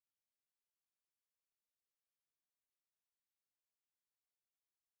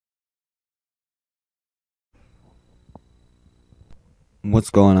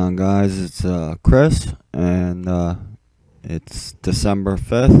What's going on, guys? It's Chris, and it's December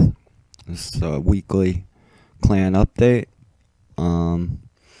 5th. It's a weekly clan update. Um,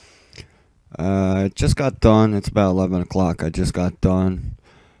 I just got done. It's about 11 o'clock. I just got done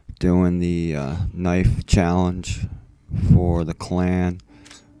doing the knife challenge for the clan.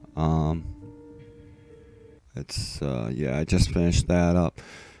 Um, yeah, I just finished that up.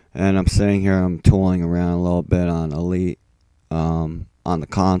 And I'm sitting here, I'm tooling around a little bit on Elite. On the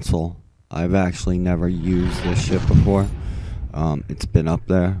console. I've actually never used this shit before. It's been up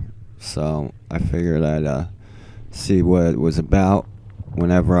there, so I figured I'd see what it was about.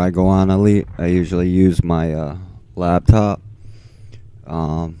 Whenever I go on Elite, I usually use my laptop.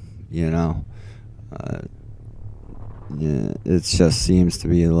 You know, uh, yeah, it just seems to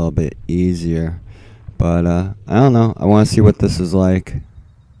be a little bit easier. But I don't know. I want to see what this is like.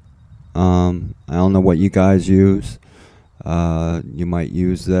 I don't know what you guys use. You might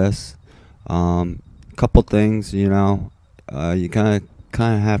use this. Couple things, you kind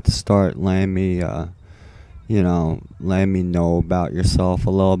of have to start letting me, letting me know about yourself a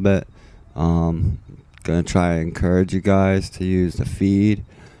little bit. Gonna try to encourage you guys to use the feed.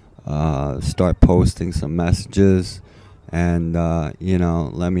 Start posting some messages, and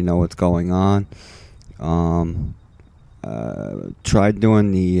let me know what's going on. Tried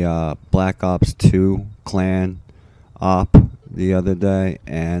doing the Black Ops 2 clan op the other day,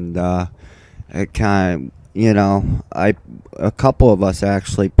 and it kind of, a couple of us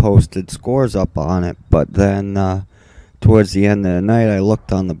actually posted scores up on it, but then towards the end of the night I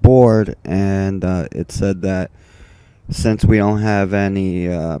looked on the board, and it said that since we don't have any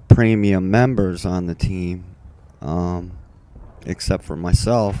premium members on the team, except for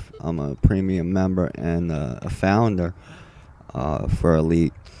myself, I'm a premium member and a founder for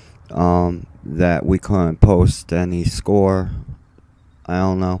Elite, that we couldn't post any score. I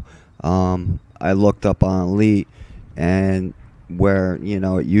don't know. I looked up on Elite, and where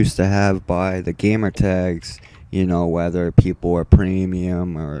it used to have by the gamer tags, whether people were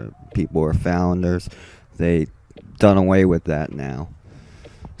premium or people were founders, they done away with that now.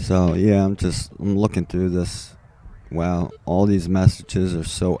 So yeah, I'm looking through this. Wow, all these messages are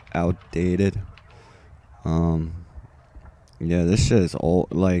so outdated. Yeah, this shit is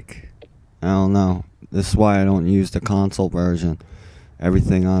old. Like, I don't know. This is why I don't use the console version.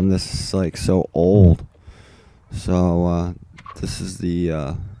 Everything on this is like so old. So this is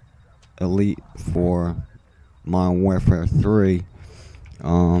the Elite for Modern Warfare 3.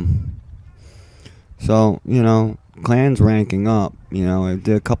 So clan's ranking up. I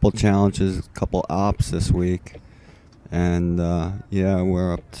did a couple challenges, a couple ops this week, and yeah,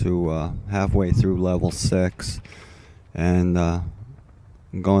 we're up to halfway through level 6, and I'm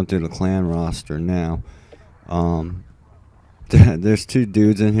going through the clan roster now. There's 2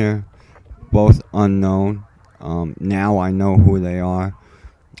 dudes in here, both unknown. Now I know who they are.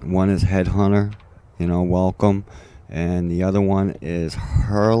 One is Headhunter, welcome, and the other one is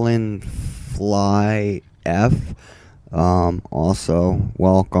Hurlin Fly F. Also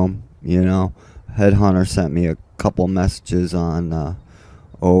welcome. Headhunter sent me a couple messages on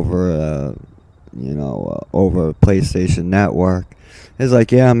over over PlayStation Network. He's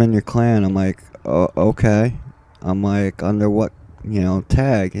like, yeah, I'm in your clan. I'm like, oh, okay. I'm like, under what,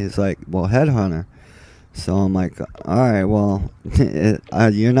 tag? He's like, well, Headhunter. So I'm like, alright, well,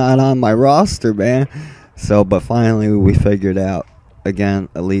 you're not on my roster, man. So, but finally we figured out, again,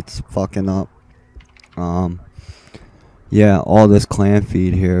 Elite's fucking up. Yeah, all this clan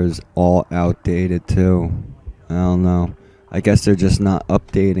feed here is all outdated too. I don't know. I guess they're just not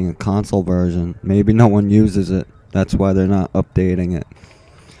updating a console version. Maybe no one uses it. That's why they're not updating it.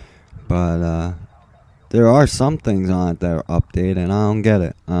 But there are some things on it that are updated, and I don't get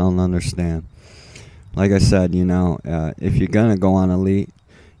it. I don't understand. Like I said, if you're gonna go on Elite,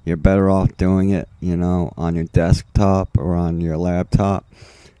 you're better off doing it, on your desktop or on your laptop,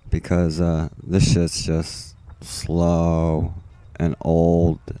 because this shit's just slow and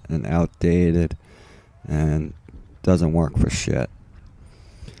old and outdated and doesn't work for shit.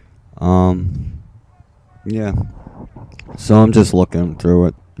 Yeah. So I'm just looking through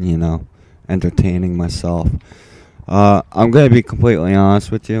it, entertaining myself. I'm gonna be completely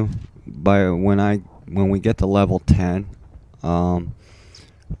honest with you. When we get to level 10,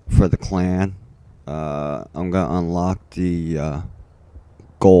 for the clan, I'm gonna unlock the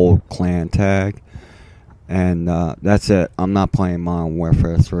gold clan tag, and that's it. I'm not playing Modern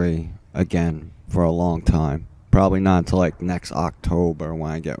Warfare 3 again for a long time. Probably not until like next October,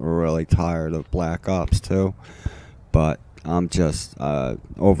 when I get really tired of Black Ops 2. But I'm just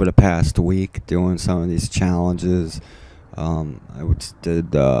over the past week doing some of these challenges,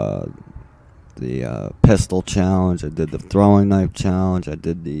 Did the pistol challenge. I did the throwing knife challenge. I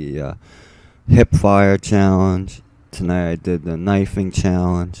did the hip fire challenge. Tonight I did the knifing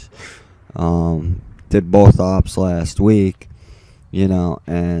challenge. Did both ops last week,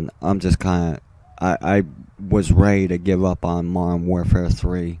 and I'm just kind of, I was ready to give up on Modern Warfare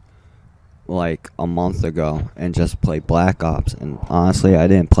 3 like a month ago and just play Black Ops. And honestly, I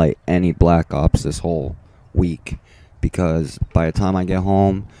didn't play any Black Ops this whole week because by the time I get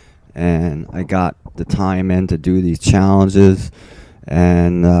home and I got the time in to do these challenges,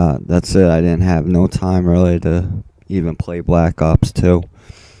 and that's it. I didn't have no time really to even play Black Ops 2.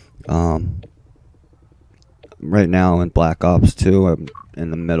 Right now in Black Ops 2, I'm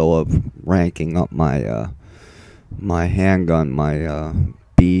in the middle of ranking up my my handgun, my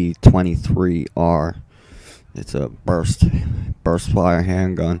B23R. It's a burst fire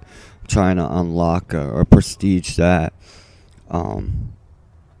handgun. I'm trying to unlock or prestige that. And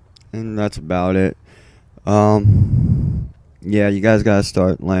that's about it. Yeah, you guys gotta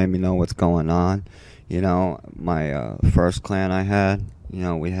start letting me know what's going on. My first clan I had,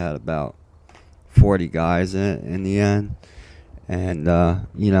 we had about 40 guys in the end. And,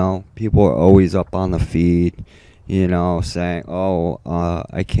 people are always up on the feed, saying,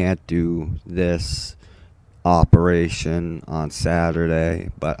 I can't do this operation on Saturday,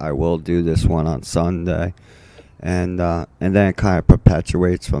 but I will do this one on Sunday. And then it kind of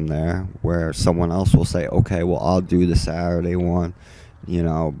perpetuates from there, where someone else will say, okay, well, I'll do the Saturday one,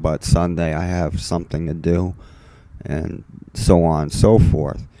 but Sunday I have something to do, and so on and so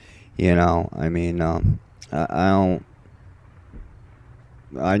forth.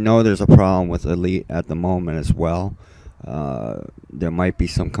 I know there's a problem with Elite at the moment as well. There might be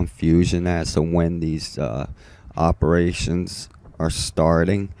some confusion as to when these operations are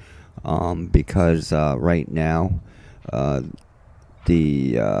starting. Because right now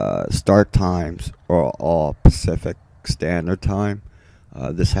the start times are all Pacific Standard Time.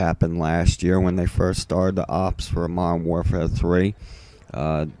 This happened last year when they first started the ops for Modern Warfare 3.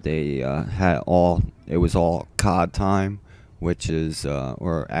 They it was all COD time, which is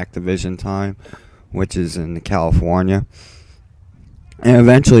or Activision time, which is in California. And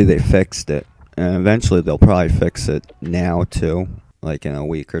eventually they fixed it, and eventually they'll probably fix it now too, like in a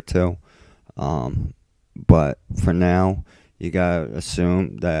week or two. But for now, you gotta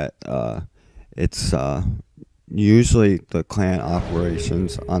assume that it's usually the clan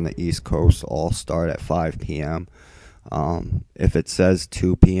operations on the East Coast all start at 5 p.m. If it says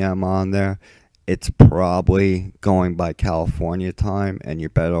 2 p.m. on there, it's probably going by California time, and you're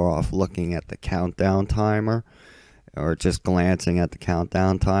better off looking at the countdown timer, or just glancing at the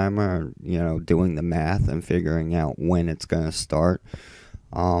countdown timer, and, doing the math and figuring out when it's going to start.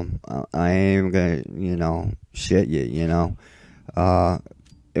 I ain't going to, shit you,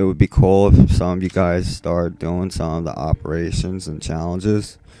 it would be cool if some of you guys start doing some of the operations and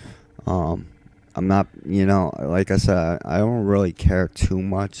challenges. I'm not, like I said, I don't really care too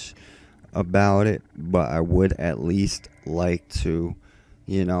much about it, but I would at least like to,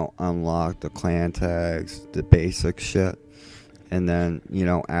 unlock the clan tags, the basic shit. And then,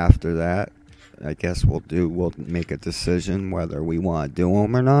 after that, I guess we'll make a decision whether we want to do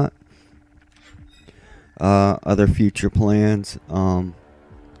them or not. Other future plans,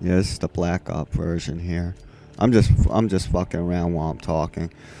 this is the Black Ops version here. I'm just fucking around while I'm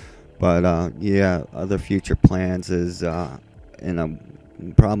talking. But yeah, other future plans is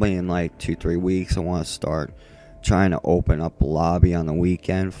probably in like 2-3 weeks, I want to start trying to open up a lobby on the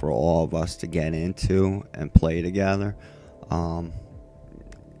weekend for all of us to get into and play together. I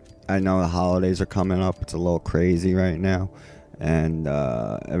know the holidays are coming up. It's a little crazy right now, and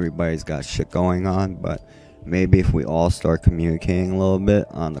everybody's got shit going on, but maybe if we all start communicating a little bit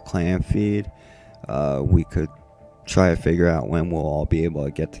on the clan feed, we could try to figure out when we'll all be able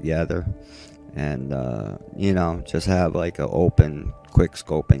to get together and just have like an open quick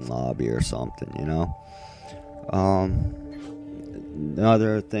scoping lobby or something.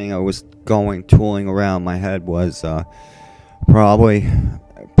 Another thing I was tooling around my head was probably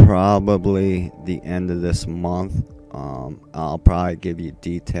the end of this month. I'll probably give you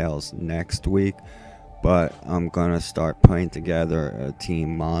details next week, but I'm gonna start putting together a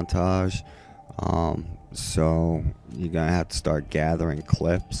team montage. So you're gonna have to start gathering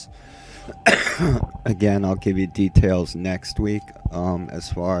clips. Again, I'll give you details next week,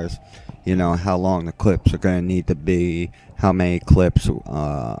 as far as how long the clips are gonna need to be, how many clips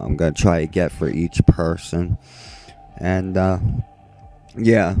I'm gonna try to get for each person. And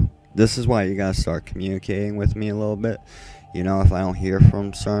yeah, this is why you gotta start communicating with me a little bit. If I don't hear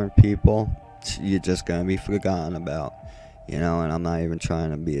from certain people, you're just gonna be forgotten about. you know, and I'm not even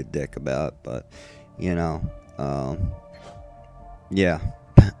trying to be a dick about it, but, you know, yeah,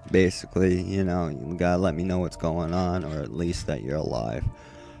 basically, you know, you gotta let me know what's going on, or at least that you're alive.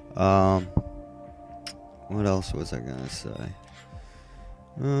 What else was I gonna say?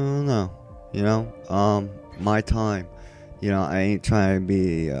 No, you know, my time, you know, I ain't trying to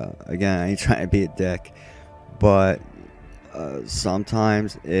be, again, I ain't trying to be a dick, but,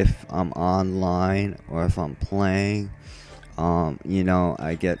 sometimes if I'm online or if I'm playing, you know,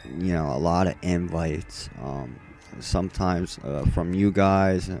 I get, you know, a lot of invites, sometimes, from you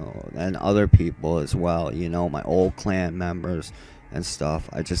guys, you know, and other people as well, you know, my old clan members and stuff.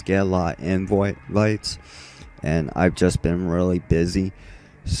 I just get a lot of invites, and I've just been really busy.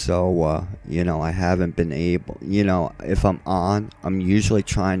 So, you know, I haven't been able, you know, if I'm on, I'm usually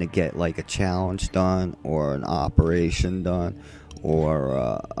trying to get like a challenge done or an operation done,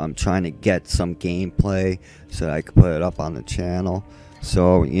 or I'm trying to get some gameplay so that I can put it up on the channel.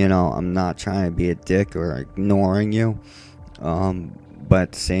 So, you know, I'm not trying to be a dick or ignoring you, but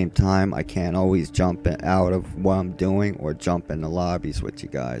at the same time, I can't always jump out of what I'm doing or jump in the lobbies with you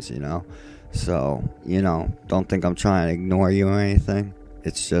guys, you know. So, you know, don't think I'm trying to ignore you or anything.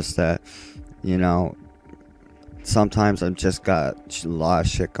 It's just that, you know, sometimes I've just got a lot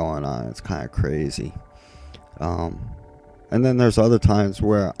of shit going on. It's kind of crazy. And then there's other times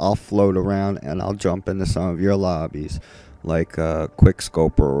where I'll float around and I'll jump into some of your lobbies, like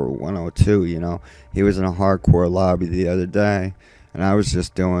Quickscoper 102. You know, he was in a hardcore lobby the other day, and I was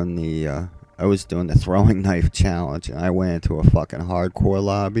just doing the throwing knife challenge, and I went into a fucking hardcore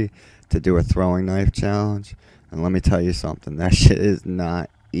lobby to do a throwing knife challenge. And let me tell you something, that shit is not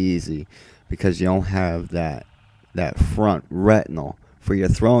easy, because you don't have that front retinal for your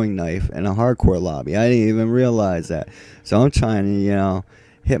throwing knife in a hardcore lobby. I didn't even realize that. So I'm trying to, you know,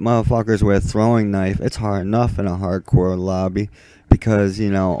 hit motherfuckers with a throwing knife. It's hard enough in a hardcore lobby because,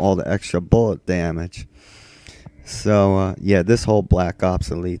 you know, all the extra bullet damage. So, yeah, this whole Black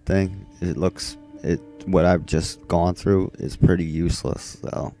Ops Elite thing, what I've just gone through is pretty useless,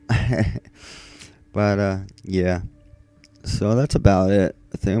 so. But, yeah. So that's about it.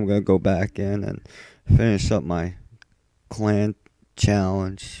 I think I'm going to go back in and finish up my clan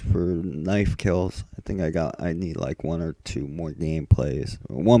challenge for knife kills. I think I need like 1 or 2 more gameplays.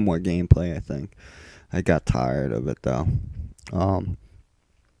 Or 1 more gameplay, I think. I got tired of it, though.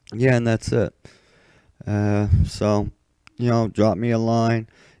 Yeah, and that's it. So, you know, drop me a line.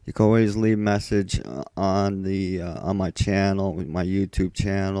 You can always leave a message on my channel, my YouTube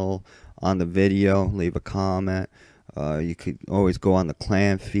channel, on the video. Leave a comment. You could always go on the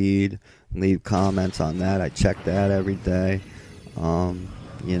clan feed, leave comments on that. I check that every day.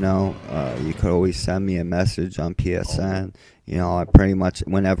 You know, you could always send me a message on PSN. You know, I pretty much,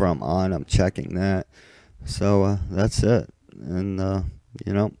 whenever I'm on, I'm checking that. So, that's it. And,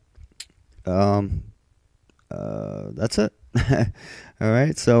 you know, that's it.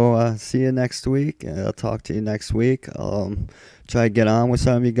 Alright, so see you next week. I'll talk to you next week. Try to get on with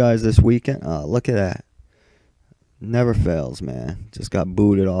some of you guys this weekend. Look at that. Never fails, man. Just got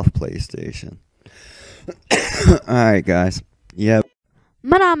booted off PlayStation. Alright, guys. Yeah.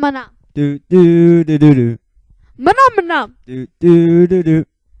 Mana mana. Do do do do do. Mana mana. Do do do do.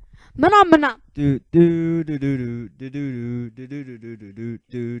 Mana mana. Do do do do do do do do do do do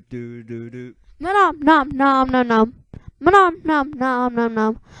do do do do. Nom nom nom nom nom. Nom nom nom nom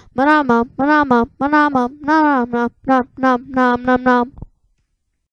nom. Nom nom nom nom nom nom nom nom nom nom nom nom.